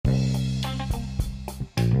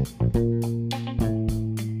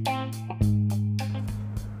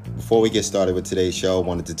Before we get started with today's show, I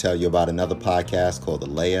wanted to tell you about another podcast called the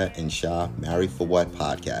Leah and Shah Married for What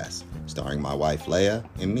podcast, starring my wife Leah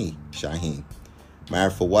and me, Shaheen.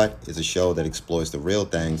 Married for What is a show that explores the real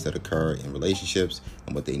things that occur in relationships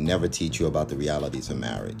and what they never teach you about the realities of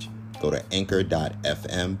marriage. Go to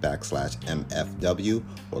anchor.fm/MFW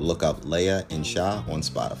or look up Leah and Shah on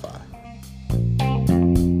Spotify.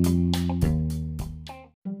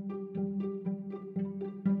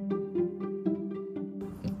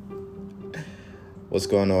 What's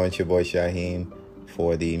going on? It's your boy Shaheen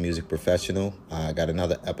for the Music Professional. I got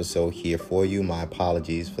another episode here for you. My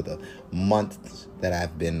apologies for the months that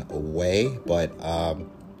I've been away, but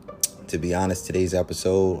to be honest, today's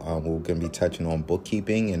episode, we're going to be touching on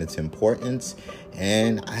bookkeeping and its importance.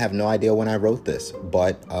 And I have no idea when I wrote this,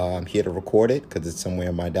 but I'm here to record it because it's somewhere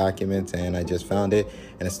in my documents and I just found it.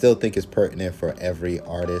 And I still think it's pertinent for every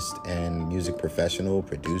artist and music professional,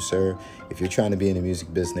 producer. If you're trying to be in the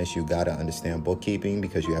music business, you got to understand bookkeeping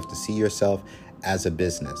because you have to see yourself as a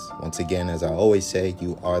business. Once again, as I always say,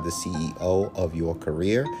 you are the CEO of your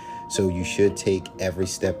career. So you should take every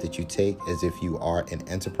step that you take as if you are an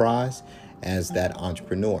enterprise, as that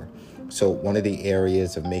entrepreneur. So one of the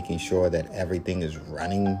areas of making sure that everything is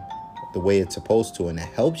running the way it's supposed to, and it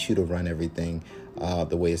helps you to run everything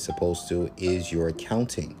the way it's supposed to, is your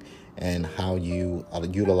accounting and how you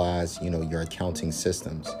utilize, your accounting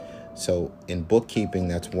systems. So in bookkeeping,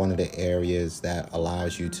 that's one of the areas that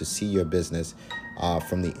allows you to see your business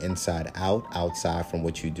from the inside out, outside from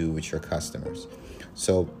what you do with your customers.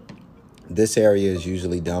 So this area is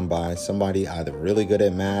usually done by somebody either really good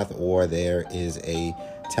at math or there is a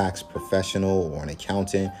tax professional or an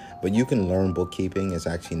accountant. But you can learn bookkeeping. It's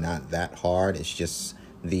actually not that hard. It's just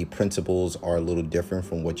the principles are a little different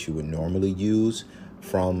from what you would normally use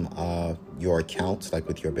from your accounts, like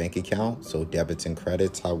with your bank account. So debits and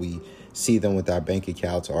credits, how we see them with our bank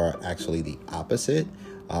accounts, are actually the opposite,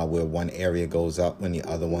 where one area goes up when the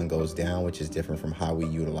other one goes down, which is different from how we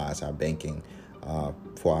utilize our banking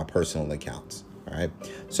for our personal accounts. All right.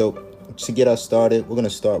 So to get us started, we're going to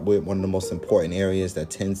start with one of the most important areas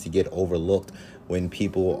that tends to get overlooked when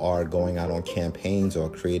people are going out on campaigns or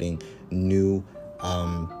creating new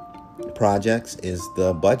projects is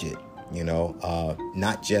the budget.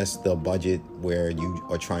 Not just the budget where you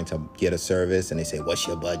are trying to get a service and they say, what's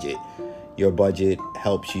your budget? Your budget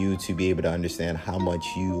helps you to be able to understand how much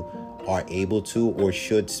you are able to or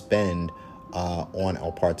should spend on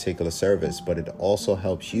a particular service, but it also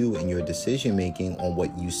helps you in your decision making on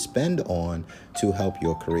what you spend on to help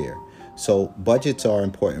your career. So budgets are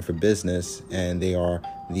important for business, and they are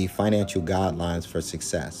the financial guidelines for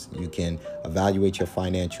success. You can evaluate your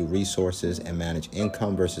financial resources and manage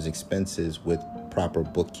income versus expenses with proper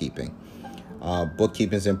bookkeeping.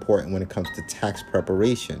 Bookkeeping is important when it comes to tax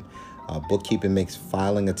preparation. Bookkeeping makes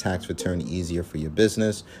filing a tax return easier for your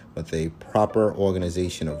business. With a proper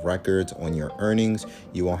organization of records on your earnings,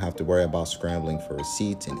 you won't have to worry about scrambling for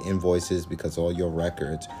receipts and invoices because all your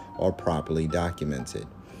records are properly documented.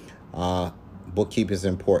 Bookkeeping is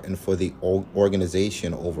important for the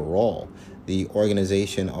organization overall. The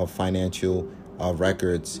organization of financial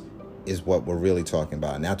records is what we're really talking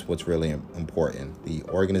about, and that's what's really important, the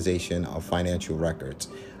organization of financial records.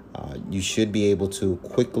 You should be able to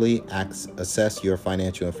quickly access your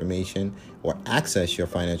financial information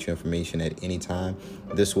at any time.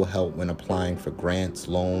 This will help when applying for grants,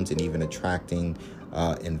 loans, and even attracting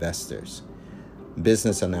investors.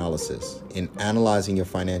 Business analysis. In analyzing your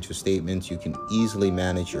financial statements, you can easily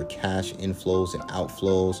manage your cash inflows and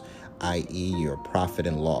outflows, i.e. your profit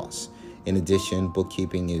and loss. In addition,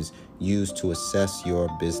 bookkeeping is used to assess your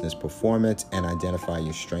business performance and identify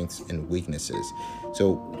your strengths and weaknesses.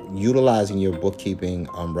 So utilizing your bookkeeping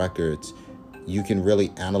records, you can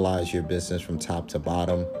really analyze your business from top to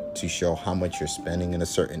bottom to show how much you're spending in a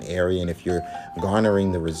certain area and if you're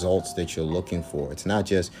garnering the results that you're looking for. It's not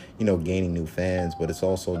just, gaining new fans, but it's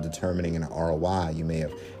also determining an ROI. You may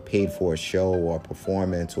have paid for a show or a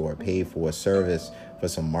performance or paid for a service for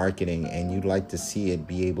some marketing, and you'd like to see it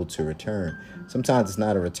be able to return. Sometimes it's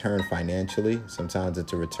not a return financially. Sometimes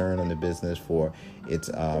it's a return on the business for its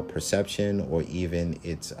perception or even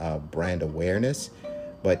its brand awareness.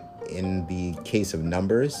 But in the case of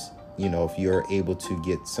numbers, if you're able to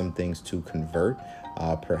get some things to convert,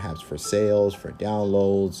 perhaps for sales, for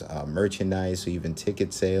downloads, merchandise, or even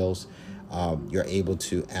ticket sales, you're able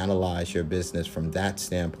to analyze your business from that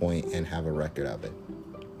standpoint and have a record of it.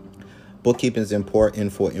 Bookkeeping is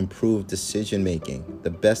important for improved decision making.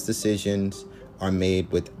 The best decisions are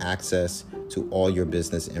made with access to all your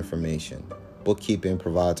business information. Bookkeeping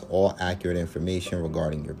provides all accurate information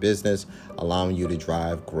regarding your business, allowing you to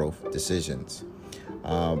drive growth decisions.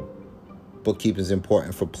 Bookkeeping is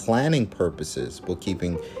important for planning purposes.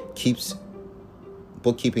 Bookkeeping helps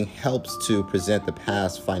to present the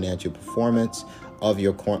past financial performance of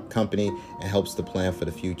your company and helps to plan for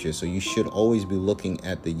the future. So you should always be looking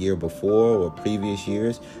at the year before or previous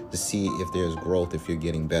years to see if there's growth, if you're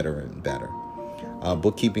getting better and better.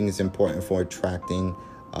 Bookkeeping is important for attracting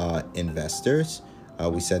investors.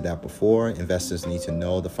 We said that before. Investors need to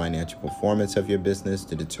know the financial performance of your business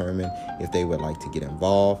to determine if they would like to get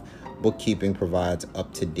involved. Bookkeeping provides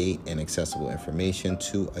up-to-date and accessible information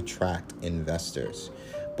to attract investors.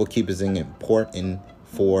 Bookkeeping is important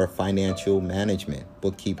for financial management.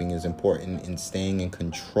 Bookkeeping is important in staying in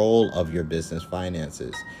control of your business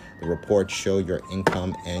finances. The reports show your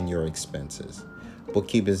income and your expenses.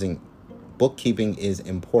 Bookkeeping is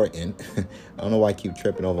important. I don't know why I keep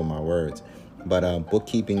tripping over my words, but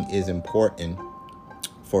bookkeeping is important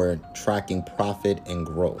for tracking profit and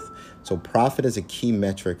growth. So profit is a key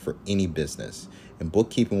metric for any business, and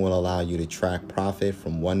bookkeeping will allow you to track profit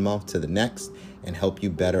from one month to the next and help you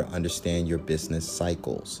better understand your business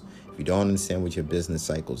cycles. If you don't understand what your business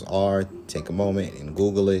cycles are, take a moment and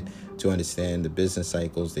Google it to understand the business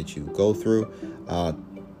cycles that you go through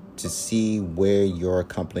to see where your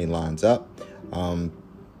company lines up.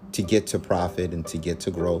 To get to profit and to get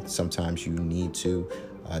to growth, sometimes you need to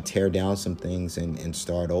tear down some things and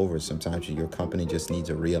start over. Sometimes your company just needs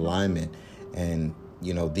a realignment. And,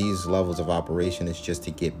 these levels of operation is just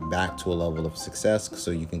to get back to a level of success so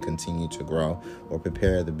you can continue to grow or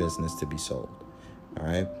prepare the business to be sold. All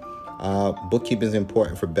right. Bookkeeping is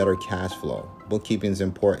important for better cash flow. Bookkeeping is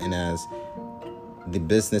important as the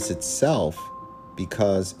business itself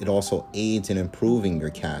because it also aids in improving your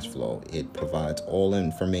cash flow. It provides all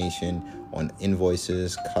information on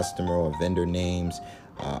invoices, customer or vendor names,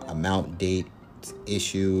 amount, date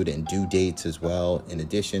issued, and due dates as well. In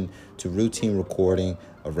addition to routine recording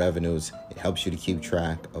of revenues, it helps you to keep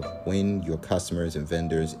track of when your customers and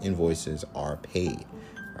vendors' invoices are paid.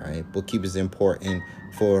 All right, bookkeeping is important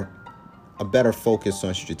for a better focus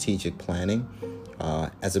on strategic planning.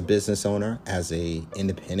 As a business owner, as a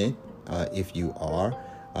independent, if you are,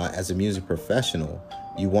 as a music professional,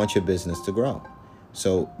 you want your business to grow.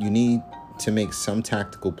 So you need to make some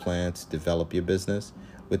tactical plans to develop your business.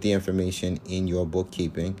 With the information in your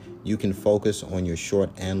bookkeeping, you can focus on your short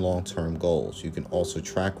and long-term goals. You can also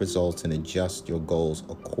track results and adjust your goals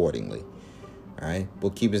accordingly. All right,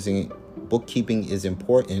 bookkeeping is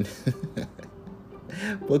important.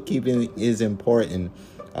 Bookkeeping is important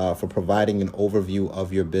for providing an overview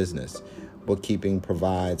of your business. Bookkeeping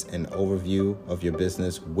provides an overview of your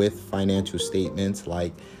business with financial statements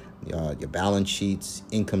like your balance sheets,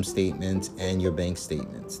 income statements, and your bank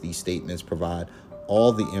statements. These statements provide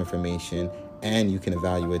all the information, and you can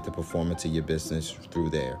evaluate the performance of your business through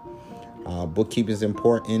there. Bookkeeping is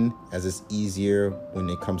important as it's easier when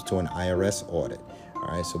it comes to an IRS audit. All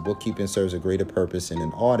right, so bookkeeping serves a greater purpose in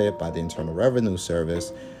an audit by the Internal Revenue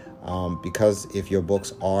Service because if your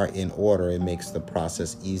books are in order, it makes the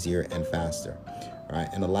process easier and faster. All right,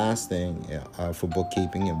 and the last thing for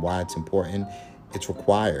bookkeeping and why it's important, it's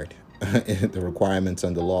required. The requirements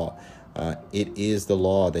under law. It is the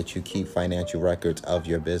law that you keep financial records of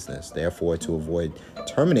your business. Therefore, to avoid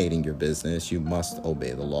terminating your business, you must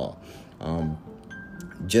obey the law.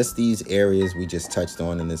 Just these areas we just touched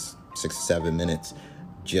on in this 6 or 7 minutes,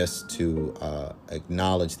 just to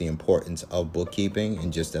acknowledge the importance of bookkeeping.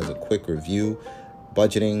 And just as a quick review,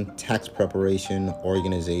 budgeting, tax preparation,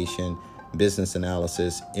 organization, business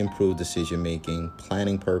analysis, improved decision-making,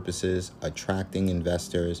 planning purposes, attracting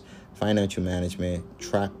investors, financial management,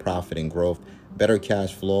 track profit and growth, better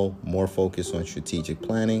cash flow, more focus on strategic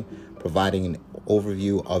planning, providing an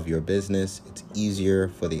overview of your business. It's easier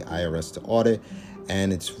for the IRS to audit,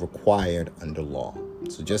 and it's required under law.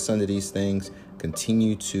 So just under these things,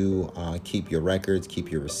 continue to keep your records,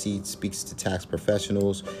 keep your receipts, speaks to tax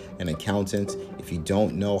professionals and accountants. If you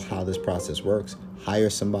don't know how this process works, hire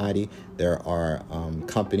somebody. There are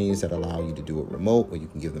companies that allow you to do it remote where you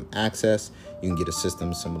can give them access. You can get a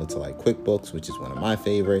system similar to like QuickBooks, which is one of my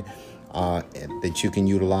favorite, that you can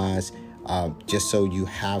utilize just so you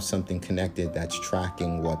have something connected that's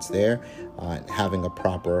tracking what's there, having a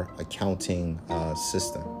proper accounting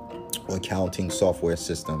system or accounting software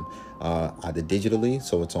system, either digitally,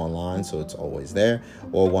 so it's online, so it's always there,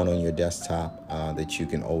 or one on your desktop that you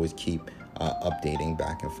can always keep updating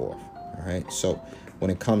back and forth. All right. So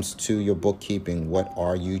when it comes to your bookkeeping, what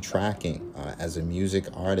are you tracking as a music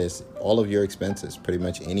artist? All of your expenses, pretty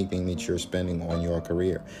much anything that you're spending on your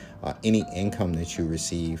career, any income that you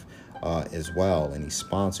receive, as well. Any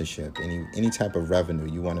sponsorship, any type of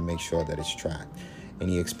revenue, you want to make sure that it's tracked.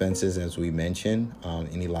 Any expenses, as we mentioned,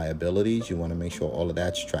 any liabilities, you want to make sure all of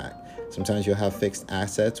that's tracked. Sometimes you'll have fixed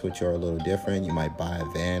assets, which are a little different. You might buy a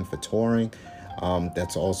van for touring.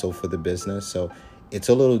 That's also for the business. So it's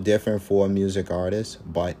a little different for music artists,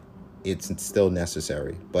 but it's still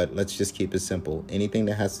necessary. But let's just keep it simple. Anything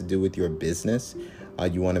that has to do with your business,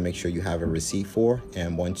 you want to make sure you have a receipt for.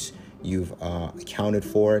 And once you've accounted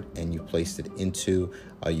for it and you've placed it into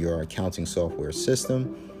your accounting software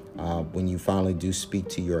system, when you finally do speak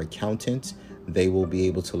to your accountant, they will be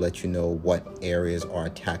able to let you know what areas are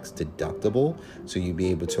tax deductible. So you'll be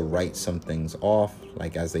able to write some things off,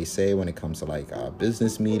 like as they say, when it comes to like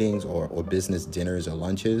business meetings or business dinners or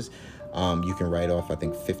lunches, you can write off, I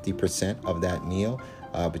think, 50% of that meal,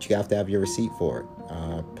 but you have to have your receipt for it.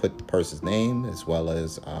 Put the person's name as well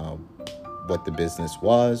as what the business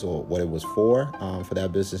was or what it was for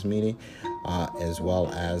that business meeting, as well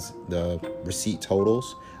as the receipt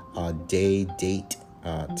totals, day, date,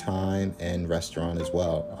 time, and restaurant as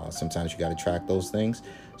well. Sometimes you got to track those things.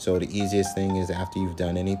 So the easiest thing is, after you've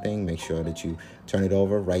done anything, make sure that you turn it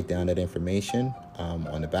over, write down that information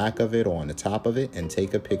on the back of it or on the top of it, and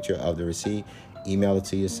take a picture of the receipt. Email it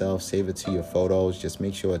to yourself, save it to your photos. Just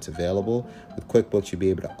make sure it's available. With QuickBooks, you'll be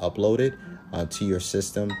able to upload it to your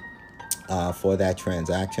system for that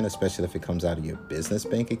transaction, especially if it comes out of your business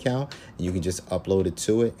bank account. You can just upload it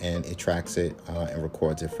to it, and it tracks it and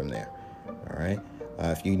records it from there. All right.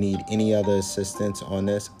 If you need any other assistance on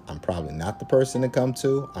this, I'm probably not the person to come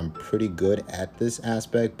to. I'm pretty good at this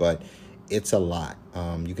aspect, but it's a lot.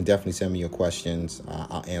 You can definitely send me your questions.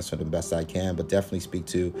 I'll answer them the best I can, but definitely speak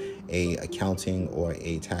to a accounting or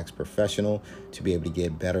a tax professional to be able to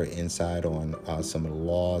get better insight on some of the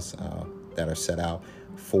laws that are set out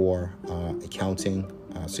for accounting,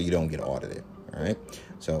 so you don't get audited. All right.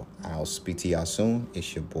 So I'll speak to y'all soon.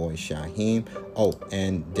 It's your boy Shaheem. Oh,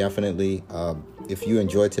 and definitely, if you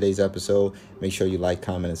enjoyed today's episode, make sure you like,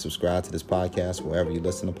 comment, and subscribe to this podcast wherever you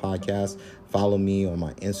listen to podcasts. Follow me on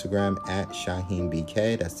my Instagram at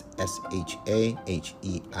ShaheemBK. That's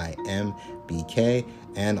ShaheemBK.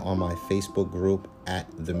 And on my Facebook group at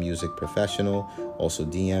The Music Professional. Also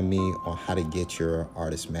DM me on how to get your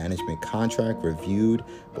artist management contract reviewed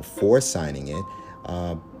before signing it.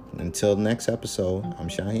 Until next episode, I'm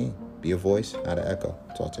Shaheem. Be a voice, not an echo.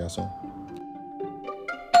 Talk to y'all soon.